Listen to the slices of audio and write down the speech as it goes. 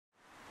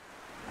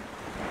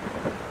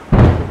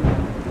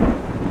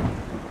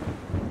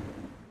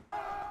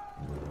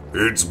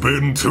It's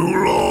been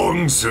too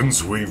long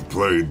since we've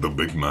played the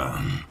big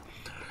man,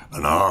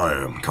 and I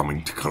am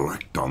coming to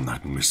collect on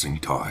that missing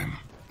time.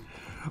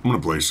 I'm gonna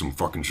play some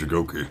fucking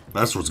SHUGO'S.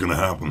 That's what's gonna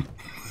happen.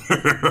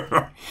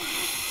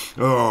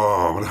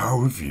 Oh, but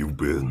how have you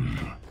been?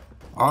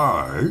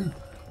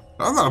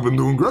 I've been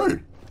doing great.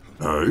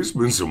 It's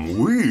been some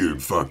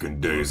weird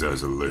fucking days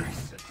as of late.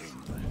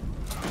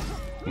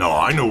 No,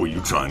 I know what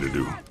you're trying to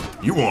do.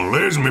 You want to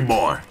laze me,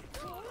 boy.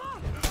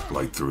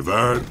 Light through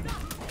that.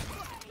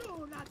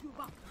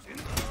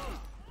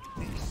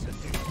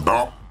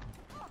 Bop.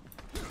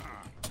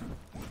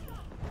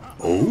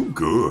 Oh,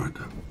 good.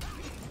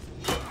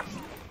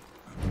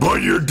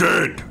 But you're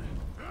dead.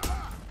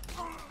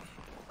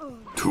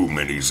 Too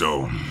many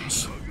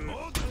zones.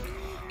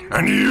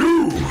 And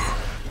you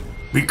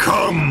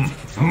become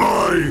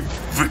my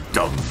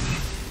victim.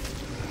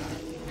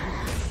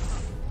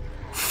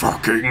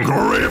 Fucking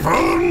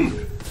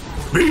Griffin!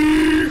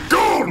 Be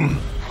gone!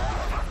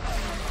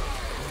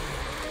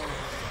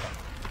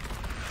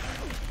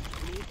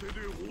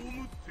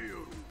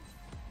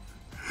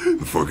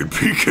 The fucking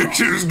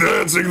PK is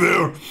dancing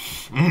there.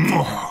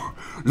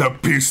 La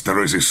piece de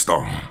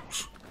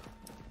resistance.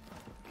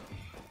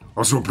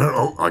 Also,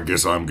 I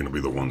guess I'm gonna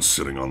be the one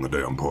sitting on the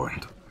damn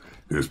point.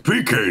 Because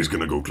PK is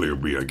gonna go clear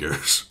B, I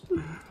guess.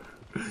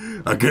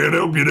 I can't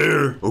help you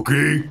there,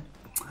 okay?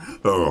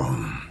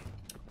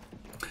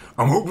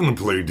 I'm hoping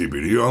to play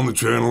DBD on the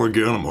channel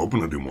again. I'm hoping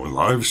to do more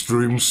live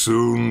streams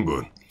soon,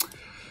 but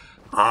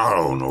I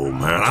don't know,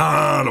 man.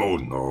 I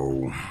don't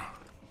know.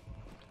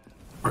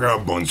 I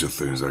got a bunch of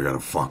things I gotta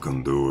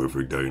fucking do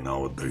every day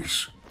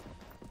nowadays.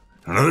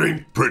 And it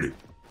ain't pretty.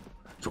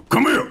 So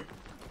come here.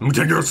 Let me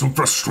take out some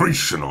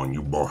frustration on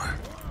you, boy.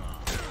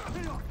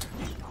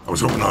 I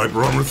was hoping to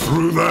hyper armor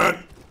through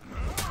that.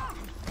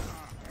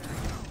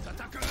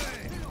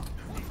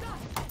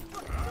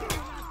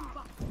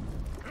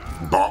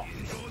 Bop.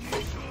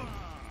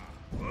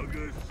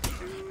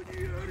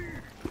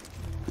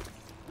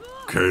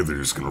 Okay, they're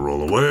just gonna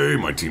roll away.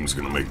 My team's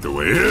gonna make their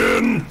way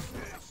in.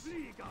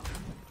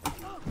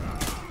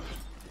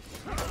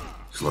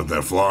 Just let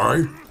that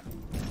fly.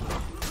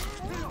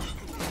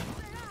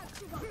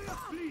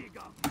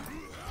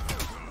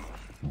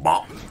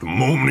 Bop. The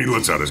moment he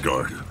lets out his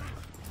guard.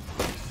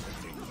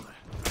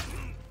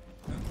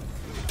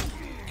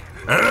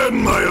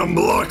 And my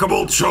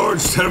unblockable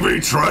charged heavy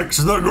tracks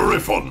the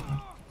Griffin.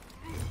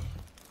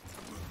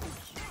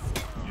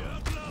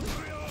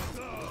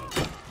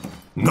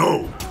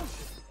 No.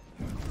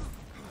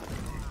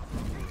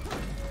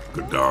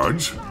 Good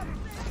dodge.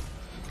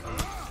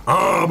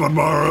 Ah, but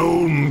my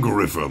own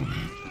Griffin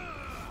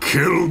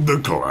killed the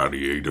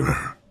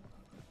gladiator.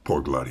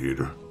 Poor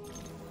gladiator.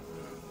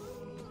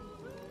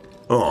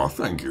 Oh,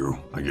 thank you,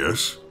 I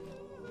guess.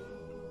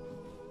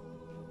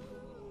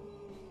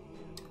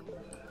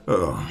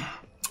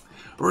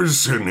 We're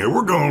just sitting here.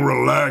 We're gonna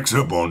relax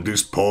up on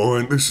this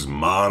point. This is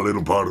my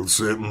little part of the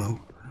Sentinel.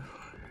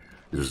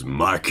 This is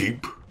my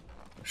keep.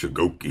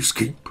 SHUGO'S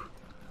keep.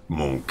 I'm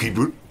gonna keep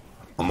it.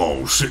 I'm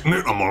gonna sit in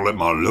it. I'm gonna let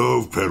my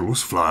love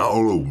petals fly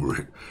all over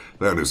it.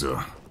 That is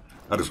a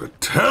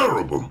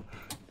terrible,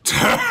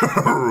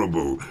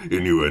 terrible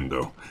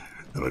innuendo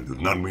that I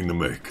did not mean to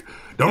make.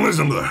 Don't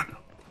listen to that.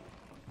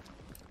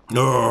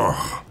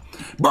 Oh,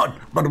 but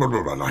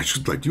I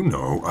should let you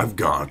know I've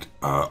got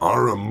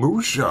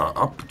Aramusha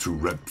up to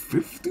rep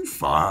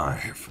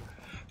 55.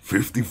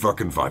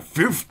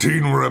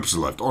 15 reps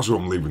left. Also,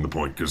 I'm leaving the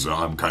point because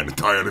I'm kind of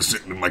tired of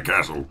sitting in my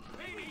castle.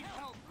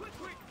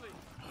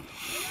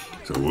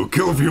 So we'll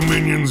kill a few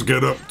minions,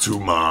 get up to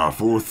my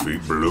 4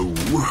 feet below,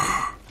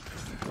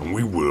 and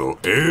we will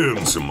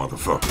end some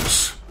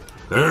motherfuckers.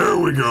 There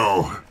we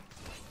go.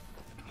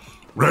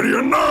 Ready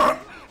or not,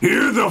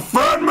 here the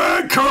fat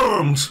man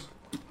comes.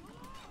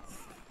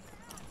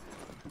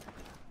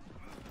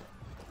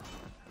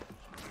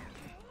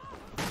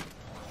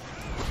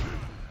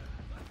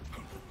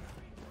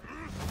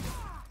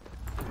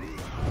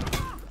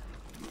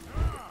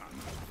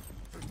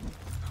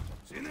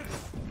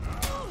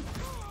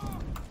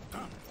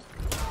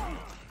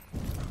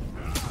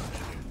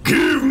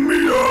 Give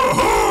me a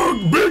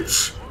hug,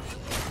 bitch!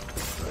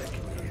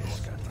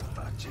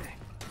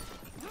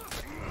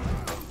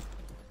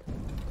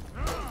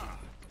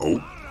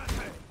 Oh.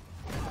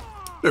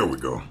 There we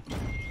go.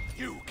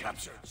 You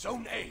captured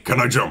Zone A. Can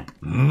I jump?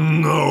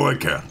 No, I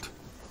can't.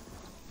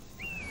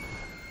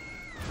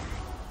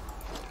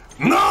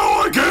 No,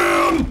 I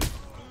can!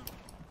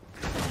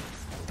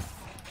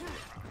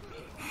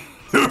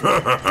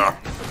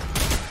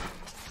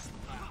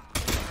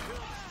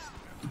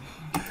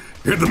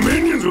 Hit the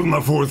minions with my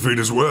 4th feet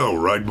as well,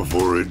 right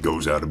before it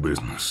goes out of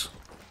business.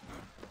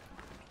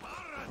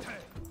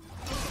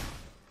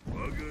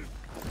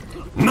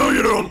 No,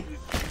 you don't!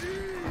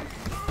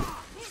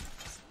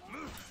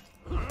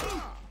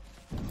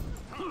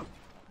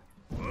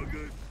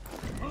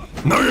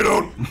 No, you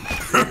don't!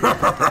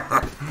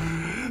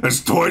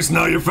 That's twice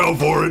now you fell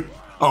for it.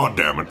 Oh,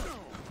 damn it.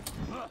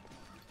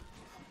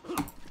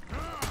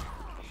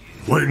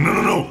 Wait,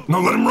 no,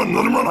 let him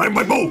run, I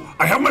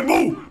have my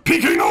bow!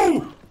 PK,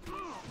 no!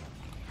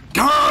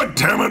 God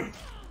damn it!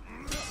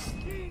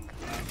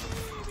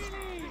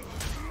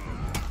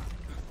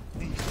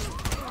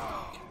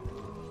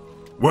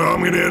 Well,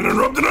 I'm gonna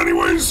interrupt it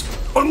anyways,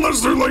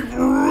 unless they're like,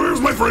 where's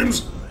my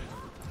frames?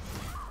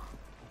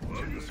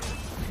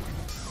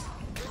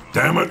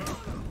 Damn it.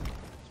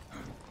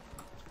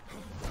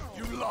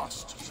 You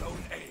lost Zone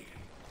A.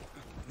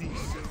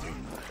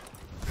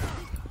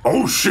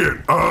 Oh shit,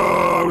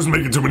 I was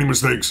making too many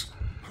mistakes.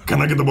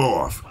 Can I get the bow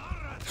off?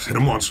 Just hit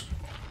him once.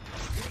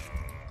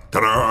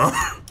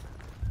 Ta-da!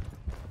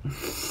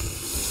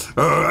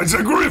 It's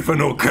a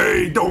griffin,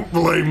 okay? Don't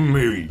blame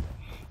me.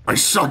 I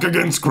suck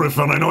against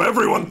griffin, I know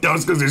everyone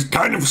does because he's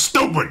kind of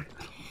stupid.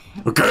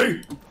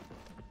 Okay?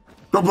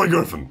 Don't play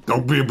griffin,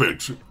 don't be a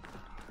bitch.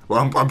 Well,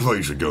 I'm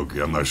playing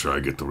Shugo'S, I'm not sure I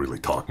get to really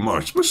talk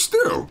much, but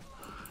still.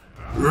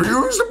 You're a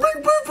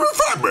big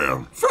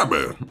fat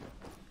man.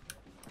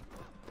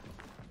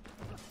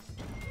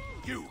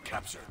 You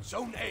captured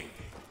Zone A.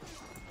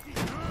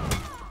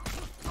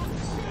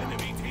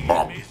 Enemy team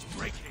Bomb. is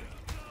breaking.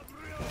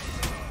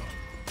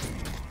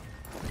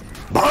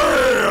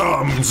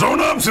 BAM! Zone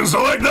up since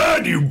I like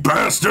that, you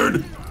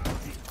bastard!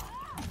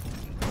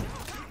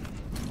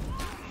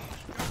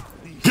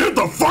 Get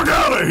the fuck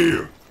out of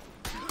here!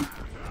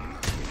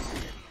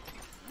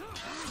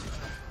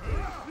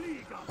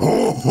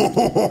 Oh, ho,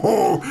 ho, ho,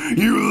 ho.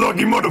 You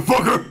lucky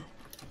motherfucker!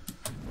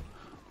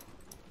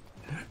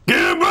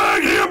 Get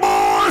back here,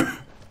 boy!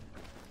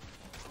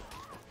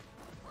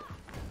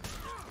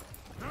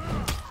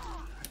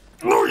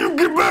 No, you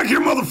get back here,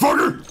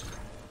 motherfucker!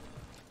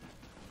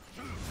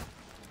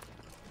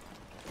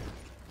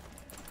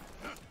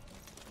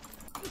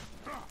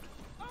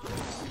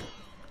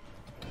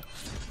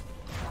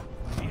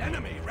 The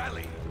enemy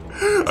rally.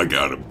 I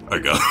got him.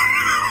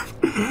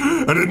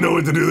 I didn't know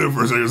what to do there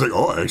for a second. I was like,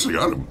 oh, I actually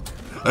got him.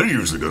 That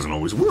usually doesn't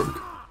always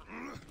work.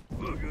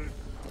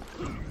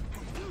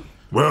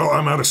 Well,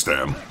 I'm out of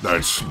stam.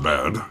 That's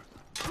bad.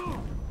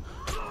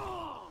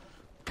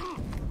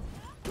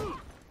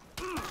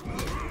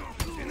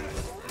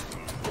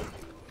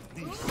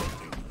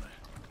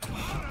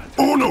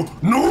 Oh no!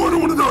 No, I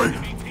don't want to die!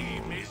 Enemy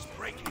team is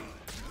breaking.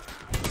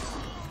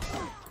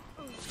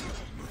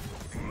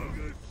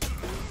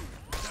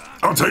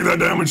 I'll take that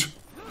damage.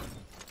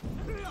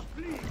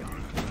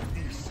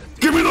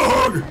 Give me the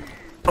hug!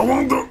 I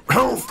want the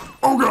health!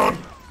 Oh god!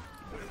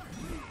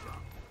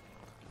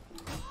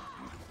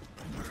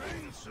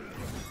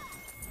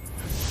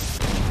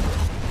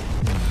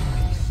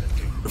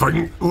 If I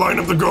can line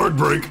up the guard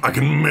break, I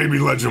can maybe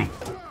ledge him.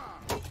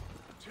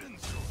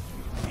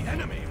 The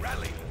enemy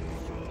rally.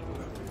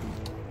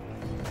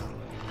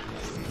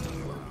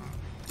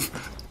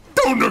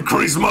 Don't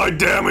decrease my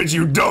damage,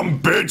 you dumb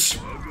bitch!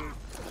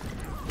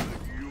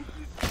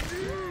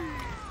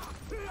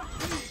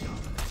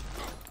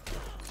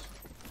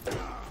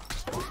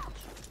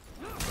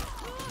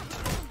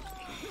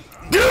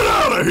 Get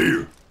out of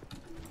here!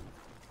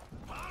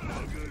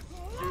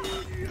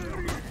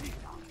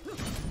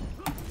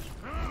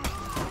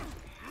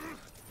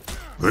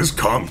 This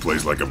comp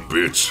plays like a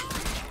bitch.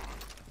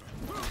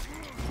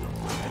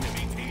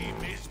 Enemy team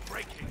is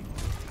breaking.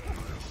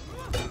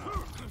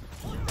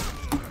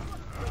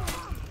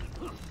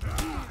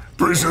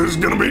 Pretty sure this is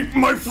gonna be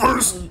my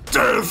first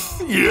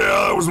death.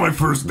 Yeah, that was my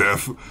first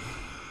death.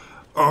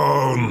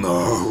 Oh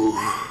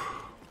no.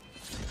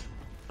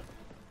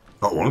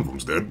 Oh, one of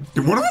them's dead.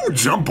 Did one of them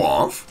jump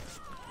off?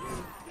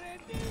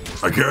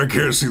 I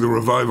can't see the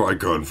revive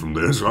icon from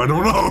this. I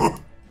don't know.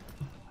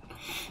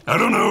 I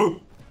don't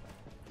know.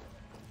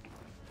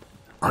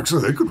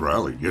 Actually, they could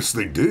rally. Yes,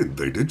 they did.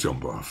 They did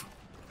jump off.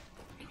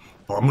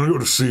 Oh, I'm gonna go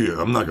to see it.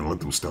 I'm not gonna let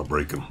them stop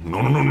breaking.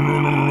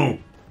 No.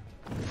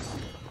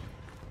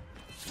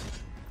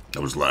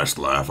 That was last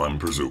laugh, I'm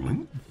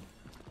presuming.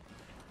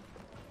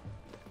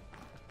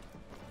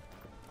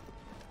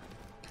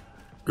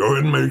 Go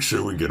ahead and make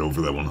sure we get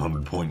over that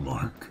 100-point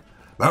mark.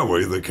 That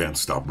way they can't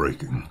stop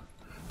breaking.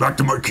 Back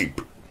to my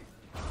keep.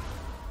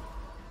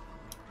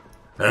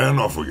 And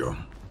off we go.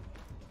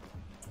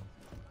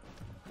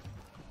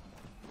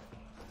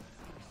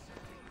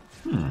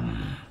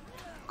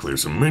 Clear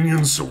some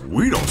minions so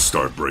we don't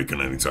start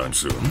breaking anytime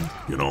soon,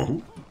 you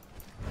know?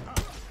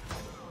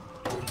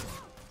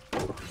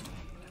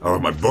 I'll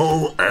have my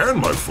bow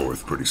and my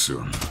fourth pretty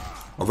soon.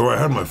 Although I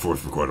had my fourth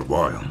for quite a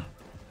while.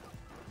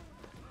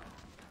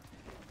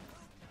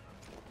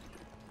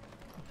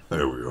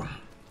 There we go.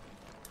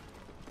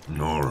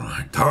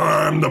 Alright,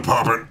 time to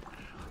pop it.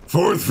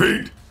 Fourth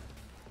feet,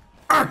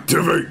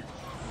 activate!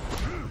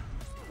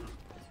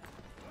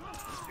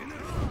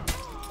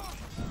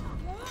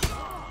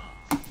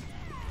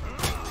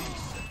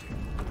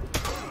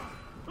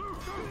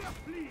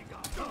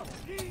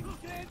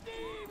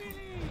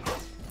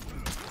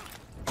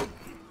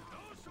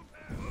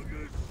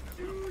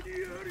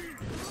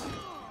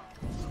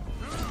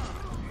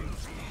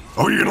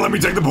 Oh, you're gonna let me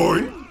take the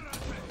point?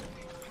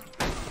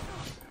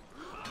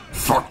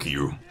 Fuck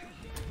you.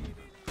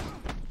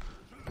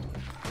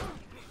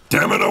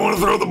 Damn it, I want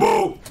to throw the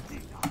bow.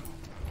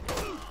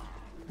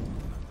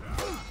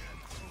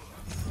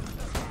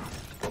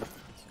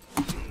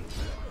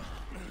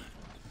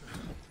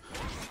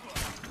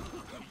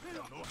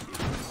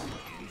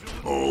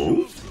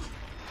 Oh.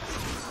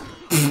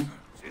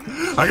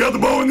 I got the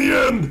bow in the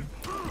end.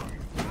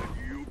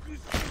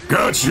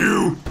 Got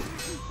you.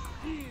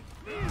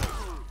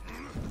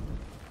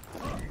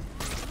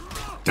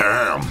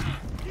 Damn.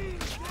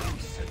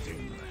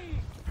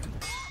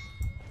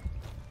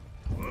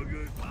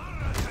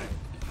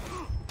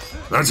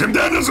 That's him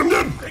dead, that's him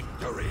dead.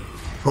 Victory.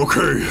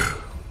 Okay.